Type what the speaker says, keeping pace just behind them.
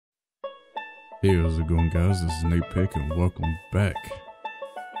Hey, how's it going, guys? This is Nate Pick, and welcome back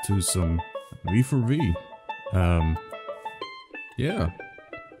to some V4V. Yeah,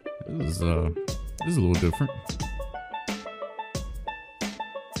 this is a little different.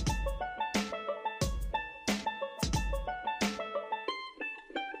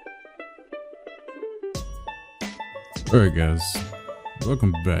 Alright, guys,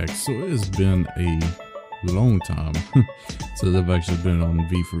 welcome back. So it has been a long time since I've actually been on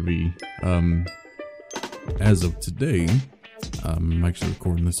V4V. As of today, I'm actually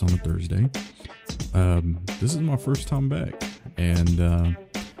recording this on a Thursday. This is my first time back, and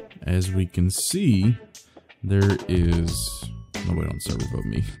as we can see, there is nobody on server but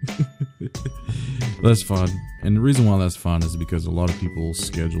me. That's fine, and the reason why that's fine is because a lot of people's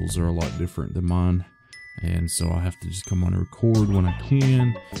schedules are a lot different than mine, and so I have to just come on and record when I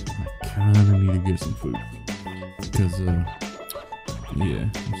can. I kind of need to get some food because yeah,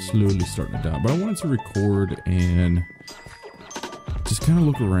 I'm slowly starting to die. But I wanted to record and just kind of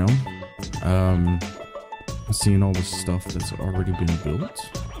look around, seeing all the stuff that's already been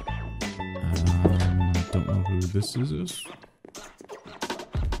built. I don't know who this is.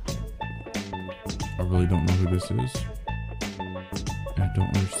 I really don't know who this is. I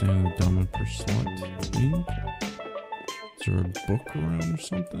don't understand the diamond per slot thing. Is there a book around or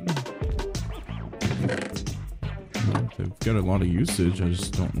something? They've got a lot of usage, I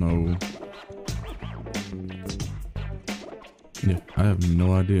just don't know. Yeah, I have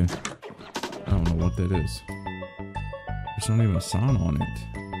no idea. I don't know what that is. There's not even a sign on it.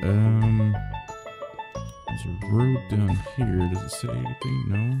 There's a road down here. Does it say anything?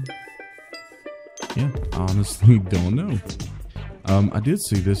 No. Yeah, I honestly don't know. I did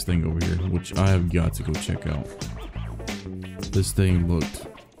see this thing over here, which I have got to go check out. This thing looked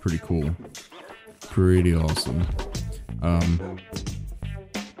pretty cool. Pretty awesome.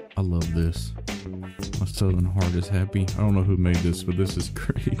 I love this. My southern heart is happy. I don't know who made this, but this is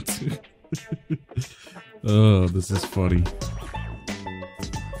great. Oh, this is funny.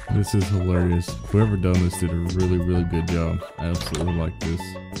 This is hilarious. Whoever done this did a really, really good job. I absolutely like this.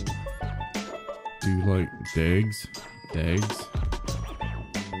 Do you like dags? Dags?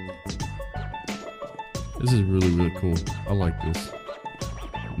 This is really, really cool. I like this.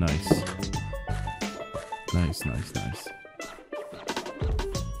 Nice. Nice, nice, nice.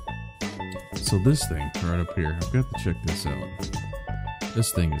 So this thing right up here, I've got to check this out.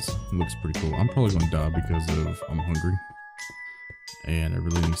 This thing looks pretty cool. I'm probably going to die because I'm hungry. And I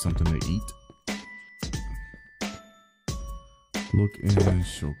really need something to eat. Look in the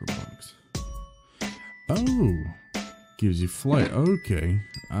shulker box. Oh! Gives you flight. Okay.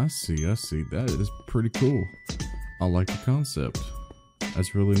 I see, I see. That is pretty cool. I like the concept.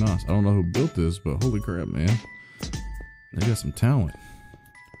 That's really nice. I don't know who built this, but holy crap, man. They got some talent.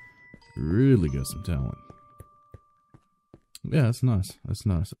 Really got some talent. Yeah, that's nice. That's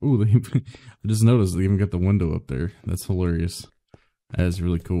nice. Ooh, I just noticed they even got the window up there. That's hilarious. That is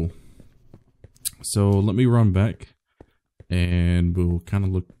really cool. So let me run back and we'll kind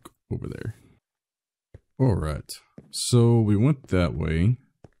of look over there. Alright. So we went that way.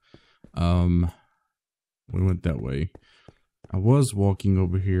 We went that way. I was walking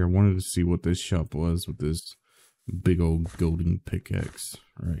over here. I wanted to see what this shop was with this big old golden pickaxe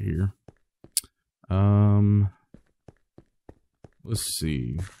right here. Let's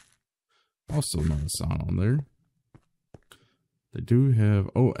see. Also not a sign on there. They do have,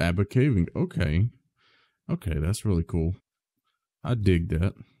 oh, ABBA caving. Okay. Okay, that's really cool. I dig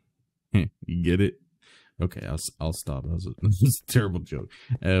that. You get it? Okay, I'll stop. That was a terrible joke.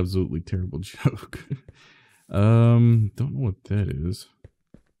 Absolutely terrible joke. Don't know what that is.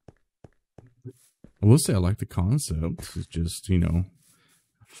 I will say I like the concept. It's just, you know,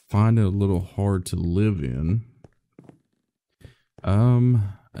 find it a little hard to live in.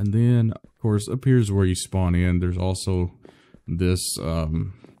 And then of course up here's where you spawn in. There's also this,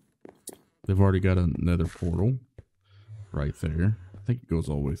 they've already got another portal right there. I think it goes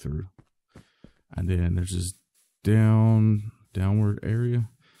all the way through. And then there's this downward area.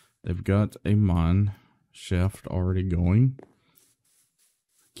 They've got a mine shaft already going.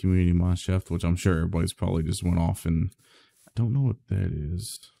 Community mine shaft, which I'm sure everybody's probably just went off, and I don't know what that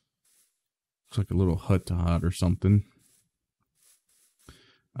is. Looks like a little hut to hide or something.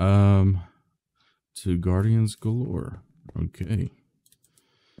 To Guardians Galore. Okay.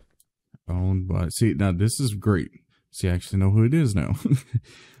 Owned by, see, now this is great. See, I actually know who it is now.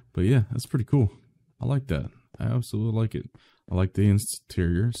 But yeah, that's pretty cool. I like that. I absolutely like it. I like the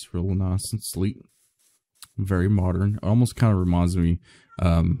interior. It's real nice and sleek. Very modern. It almost kind of reminds me,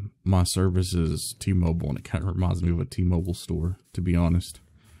 my service is T-Mobile, and it kind of reminds me of a T-Mobile store, to be honest.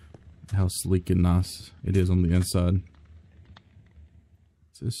 how sleek and nice it is on the inside.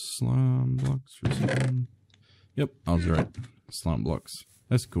 Is this slime blocks or something? Yep, I was right. Slime blocks.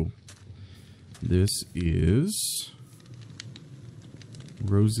 That's cool. This is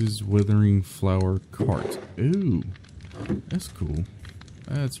Rose's Withering Flower Cart. Ooh, that's cool.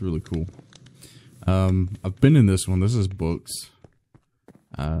 That's really cool. I've been in this one. This is books.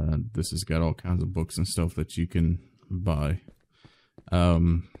 This has got all kinds of books and stuff that you can buy. I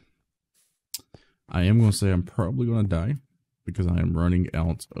am going to say I'm probably going to die because I am running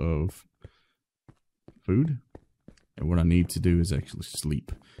out of food. And what I need to do is actually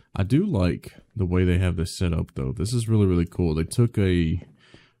sleep. I do like the way they have this set up, though. This is really, really cool. They took a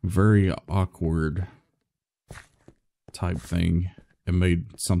very awkward type thing and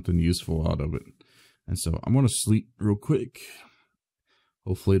made something useful out of it. And so I'm going to sleep real quick.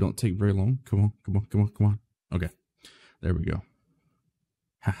 Hopefully it don't take very long. Come on, come on, come on, come on. Okay, there we go.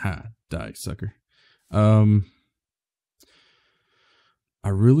 Haha, die, sucker. I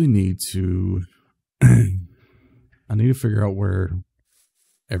really need to... I need to figure out where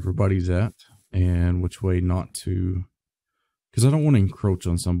everybody's at and which way not to, because I don't want to encroach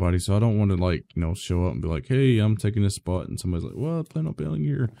on somebody. So I don't want to, like, you know, show up and be like, hey, I'm taking this spot, and somebody's like, well, I plan on building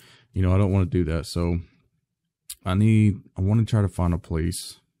here. You know, I don't want to do that. So I want to try to find a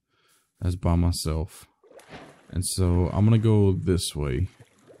place that's by myself. And so I'm going to go this way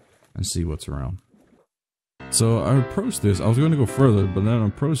and see what's around. So I approached this. I was going to go further, but then I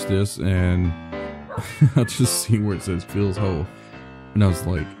approached this and I just see where it says Phil's Hole. And I was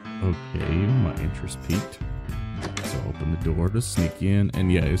like, okay, my interest peaked. So I opened the door to sneak in, and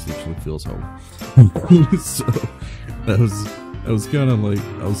yeah, it's literally Phil's Hole. So that was kind of like,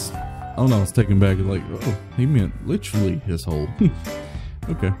 I don't know, I was taken back, like, oh, he meant literally his hole.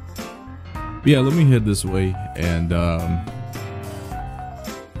 Okay. But yeah, let me head this way, and I'm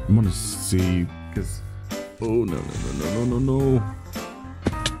gonna see, because, oh, no.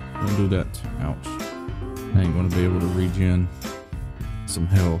 Don't do that. Ouch. I ain't gonna be able to regen some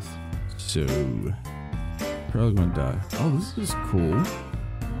health, so probably gonna die. Oh, this is cool.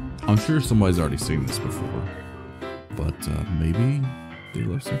 I'm sure somebody's already seen this before, but maybe they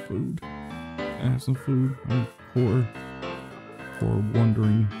left some food. I have some food. Poor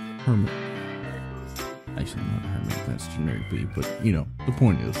wandering hermit. Actually, not hermit. That's generic B, but you know, the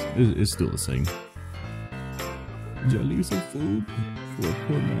point is, it's still the same. Did I leave some food for a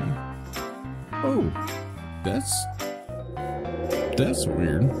poor man? Oh, that's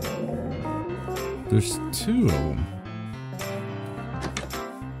weird. There's two of them.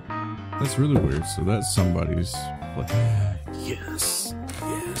 That's really weird. So that's somebody's. Yes.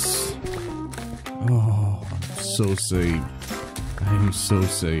 Oh, I'm so saved. I am so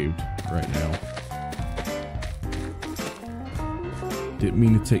saved right now. Didn't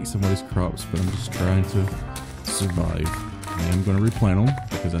mean to take somebody's crops, but I'm just trying to survive. I am going to replant them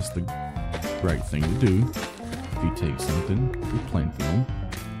because that's the right thing to do. If you take something, replant them.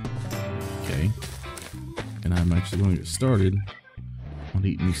 Okay. And I'm actually going to get started on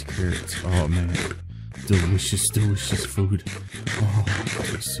eating these carrots. Oh man, delicious food. Oh,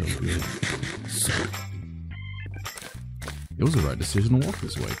 it's so good. So, it was the right decision to walk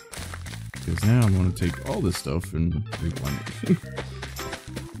this way, because now I'm going to take all this stuff and replant it.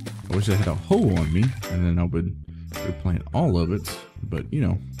 I wish I had a hole on me, and then I would replant all of it, but you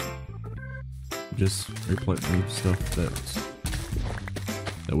know, just replant the stuff that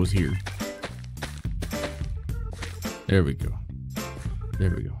was here. There we go.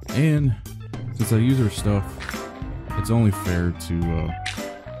 And since I use her stuff, it's only fair to you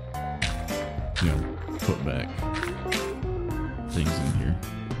know, put back things in here.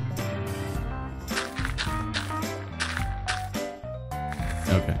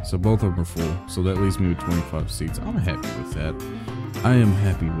 Okay, so both of them are full, so that leaves me with 25 seeds. I'm happy with that. I am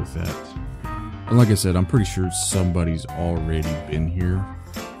happy with that. And like I said, I'm pretty sure somebody's already been here,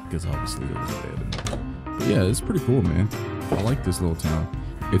 because obviously there was a bed in there. But yeah, it's pretty cool, man. I like this little town.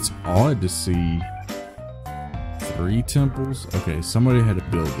 It's odd to see 3 temples. Okay, somebody had to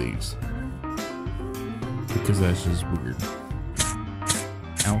build these, because that's just weird.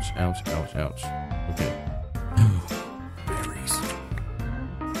 Ouch. Okay. Berries.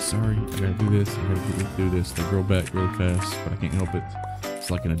 Sorry, I gotta do this. They grow back really fast, but I can't help it. It's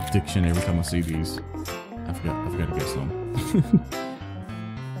like an addiction every time I see these. I've got to get some.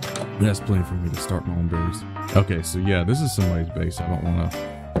 That's plenty for me to start my own berries. Okay, so yeah, this is somebody's base. I don't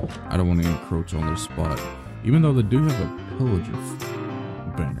want to encroach on their spot, even though they do have a pillager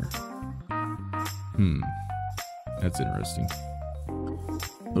banner. That's interesting.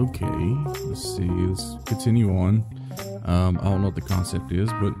 Okay, let's see. Let's continue on. I don't know what the concept is,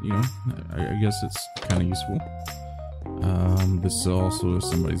 but you know, I guess it's kind of useful. This also is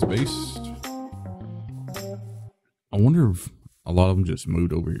somebody's base. I wonder if a lot of them just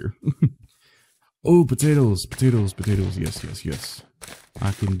moved over here. Oh, potatoes, potatoes, potatoes. Yes, yes, yes.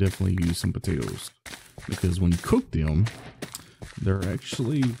 I can definitely use some potatoes because when you cook them, they're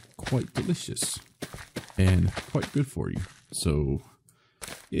actually quite delicious and quite good for you. So,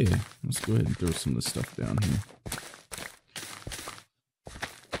 yeah, let's go ahead and throw some of this stuff down here.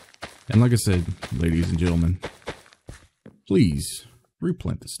 And like I said, ladies and gentlemen, please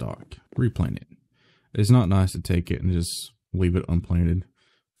replant the stock. Replant it. It's not nice to take it and just leave it unplanted.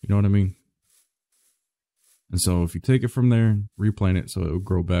 You know what I mean? And so if you take it from there, replant it so it will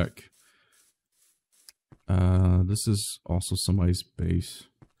grow back. This is also somebody's base.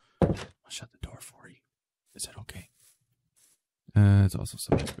 I'll shut the door for you. Is that okay? It's also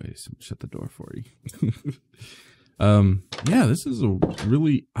somebody's base. I'll shut the door for you. Yeah, this is a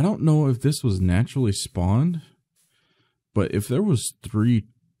really, I don't know if this was naturally spawned, but if there was 3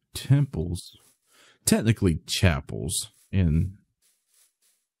 temples, technically chapels in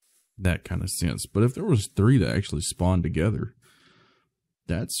that kind of sense, but if there was 3 that actually spawned together,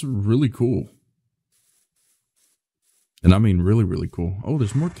 that's really cool. And I mean really, really cool. Oh,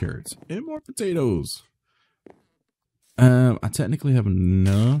 there's more carrots and more potatoes. I technically have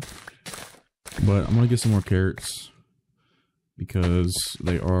enough, but I'm gonna get some more carrots because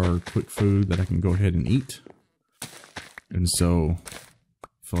they are quick food that I can go ahead and eat. And so I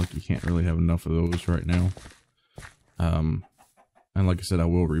feel like you can't really have enough of those right now. And like I said, I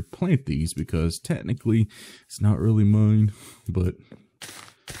will replant these because technically it's not really mine, but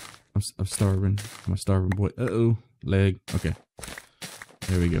I'm starving. I'm a starving boy. Uh-oh, leg. Okay,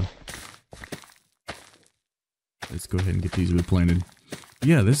 there we go. Let's go ahead and get these replanted.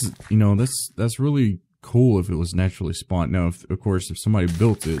 Yeah, this is, you know, that's really cool if it was naturally spawned. Now, of course, if somebody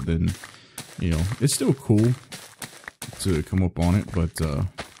built it, then, you know, it's still cool to come up on it, but,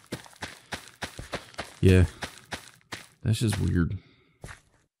 yeah, that's just weird.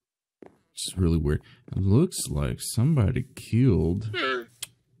 It's just really weird. It looks like somebody killed.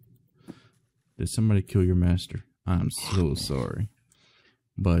 Did somebody kill your master? I'm so sorry.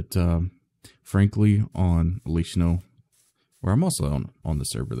 But, frankly, on Alishno, where I'm also on the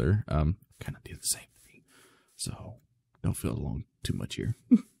server there, kind of did the same thing. So, don't feel alone too much here.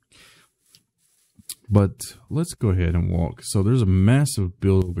 But let's go ahead and walk. So there's a massive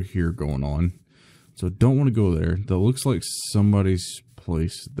build over here going on. So don't want to go there. That looks like somebody's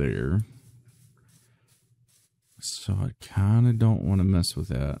place there. So I kind of don't want to mess with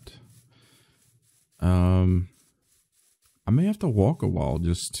that. I may have to walk a while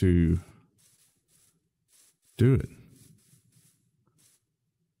just to do it.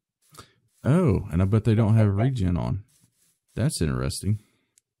 Oh, and I bet they don't have regen on. That's interesting.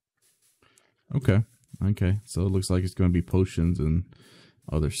 Okay. Okay. So it looks like it's going to be potions and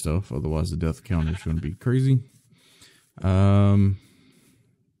other stuff. Otherwise, the death counter is going to be crazy. You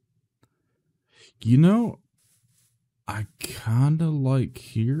know, I kind of like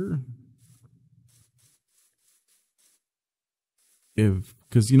here.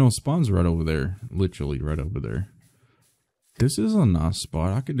 Because, you know, spawn's right over there. Literally right over there. This is a nice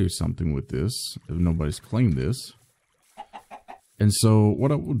spot. I could do something with this if nobody's claimed this. And so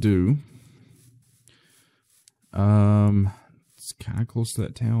what I will do, it's kind of close to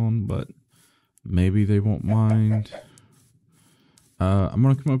that town, but maybe they won't mind. I'm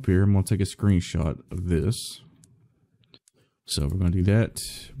going to come up here. I'm going to take a screenshot of this. So we're going to do that.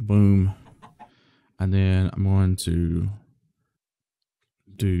 Boom. And then I'm going to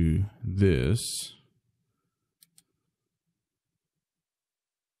do this.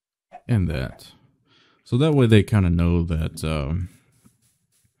 And that. So that way they kind of know that,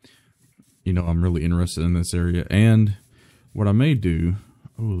 you know, I'm really interested in this area. And what I may do,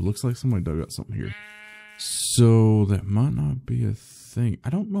 oh, it looks like somebody dug out something here. So that might not be a thing. I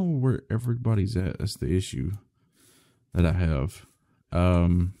don't know where everybody's at. That's the issue that I have.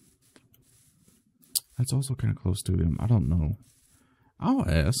 That's also kind of close to them. I don't know. I'll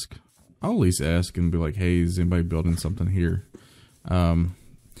ask. I'll at least ask and be like, hey, is anybody building something here?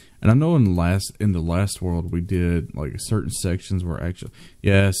 And I know in the last world we did like certain sections where actually,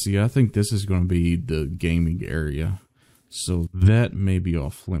 yeah, see, I think this is going to be the gaming area. So that may be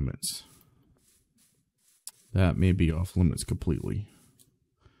off limits. That may be off limits completely.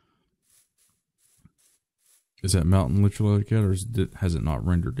 Is that mountain literally like that, or has it not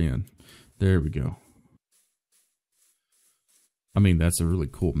rendered in? There we go. I mean, that's a really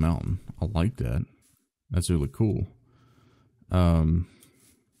cool mountain. I like that. That's really cool.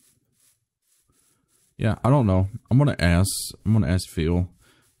 yeah, I don't know. I'm gonna ask Phil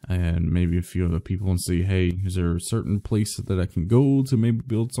and maybe a few other people and see, hey, is there a certain place that I can go to maybe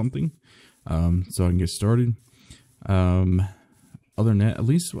build something, so I can get started. Other than that, at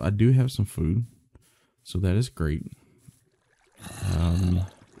least I do have some food, so that is great. I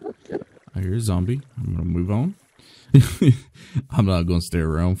hear a zombie. I'm gonna move on. I'm not gonna stay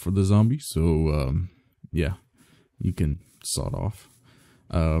around for the zombie, so yeah, you can sod off.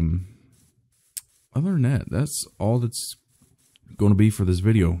 Other than that, that's all that's going to be for this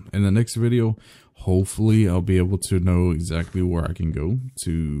video. In the next video, hopefully I'll be able to know exactly where I can go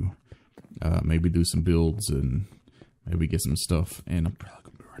to maybe do some builds and maybe get some stuff. And I'm probably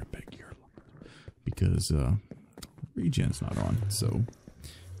going to be running back here because regen's not on, so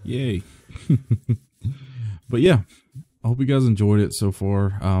yay. But yeah, I hope you guys enjoyed it so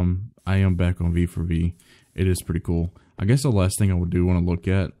far. I am back on V4V. It is pretty cool. I guess the last thing I would do want to look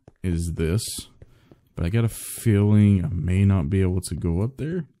at is this, but I got a feeling I may not be able to go up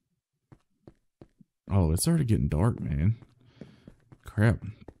there. Oh, it's already getting dark, man. Crap.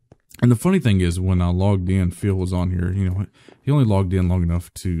 And the funny thing is, when I logged in, Phil was on here. You know, he only logged in long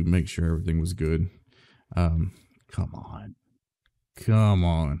enough to make sure everything was good. Come on. Come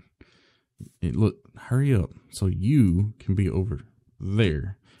on. Look, hurry up so you can be over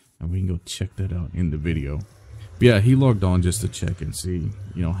there and we can go check that out in the video. But yeah, he logged on just to check and see,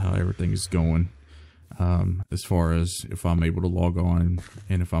 you know, how everything is going. As far as if I'm able to log on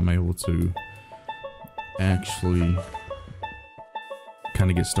and if I'm able to actually kind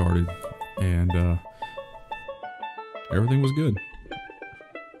of get started, and everything was good.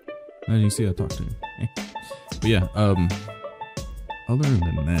 As you can see, I talked to him. But yeah, other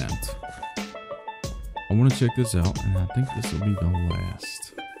than that, I want to check this out, and I think this will be the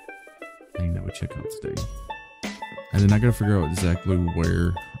last thing that we check out today. And then I gotta figure out exactly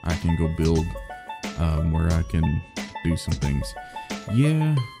where I can go build, where I can do some things.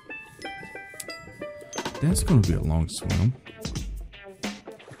 Yeah, that's gonna be a long swim.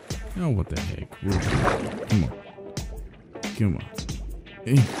 Oh, what the heck? Come on. Come on.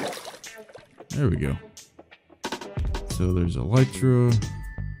 Hey. There we go. So there's Elytra.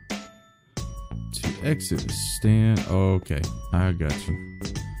 To exit the stand. Okay, I got you.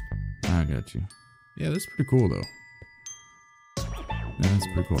 I got you. Yeah, that's pretty cool though. Yeah, that's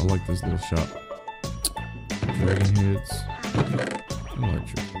pretty cool. I like this little shop. Dragon heads.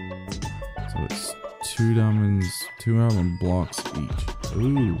 Elytra. So it's 2 diamonds, 2 diamond blocks each.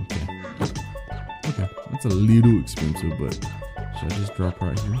 Ooh, okay. Okay, that's a little expensive, but should I just drop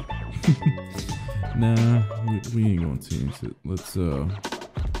right here? Nah, we ain't gonna change it. Let's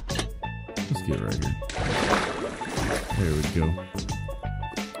get right here. There we go.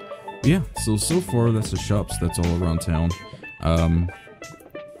 Yeah, so far that's the shops that's all around town.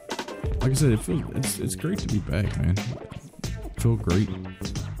 Like I said, it's great to be back, man. I feel great.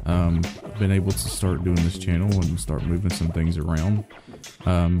 Been able to start doing this channel and start moving some things around.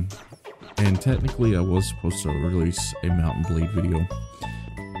 And technically I was supposed to release a Mountain Blade video.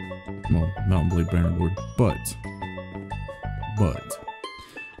 Well, Mountain Blade Bannerlord, but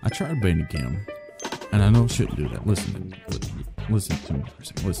I tried Bandicam, and I know I shouldn't do that. Listen to me for a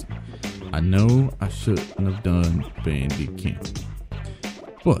second. Listen, I know I shouldn't have done Bandicam,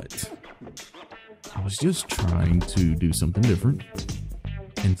 but I was just trying to do something different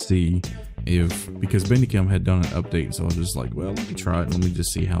and see if, because Bandicam had done an update, so I was just like, well, let me try it. Let me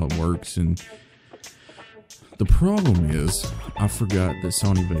just see how it works. And the problem is, I forgot that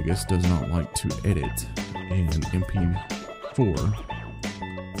Sony Vegas does not like to edit in MP4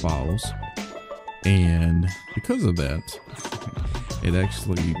 files, and because of that, it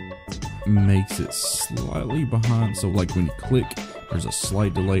actually makes it slightly behind. So like when you click, there's a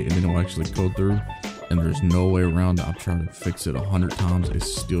slight delay, and then it'll actually go through, and there's no way around it. I've tried to fix it 100 times. It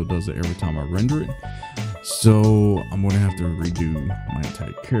still does it every time I render it. So I'm gonna have to redo my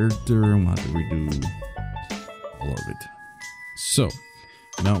entire character. I'm gonna have to redo all of it. So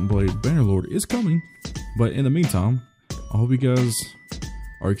Mountain Blade Bannerlord is coming, but in the meantime, I hope you guys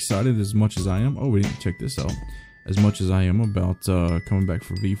are excited as much as I am. Oh, we didn't check this out. As much as I am about coming back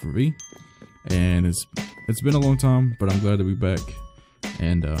for V4V, and it's been a long time, but I'm glad to be back,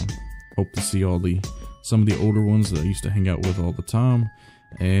 and hope to see some of the older ones that I used to hang out with all the time,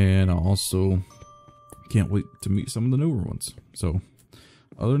 and I also can't wait to meet some of the newer ones. So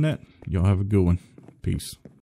other than that, y'all have a good one. Peace.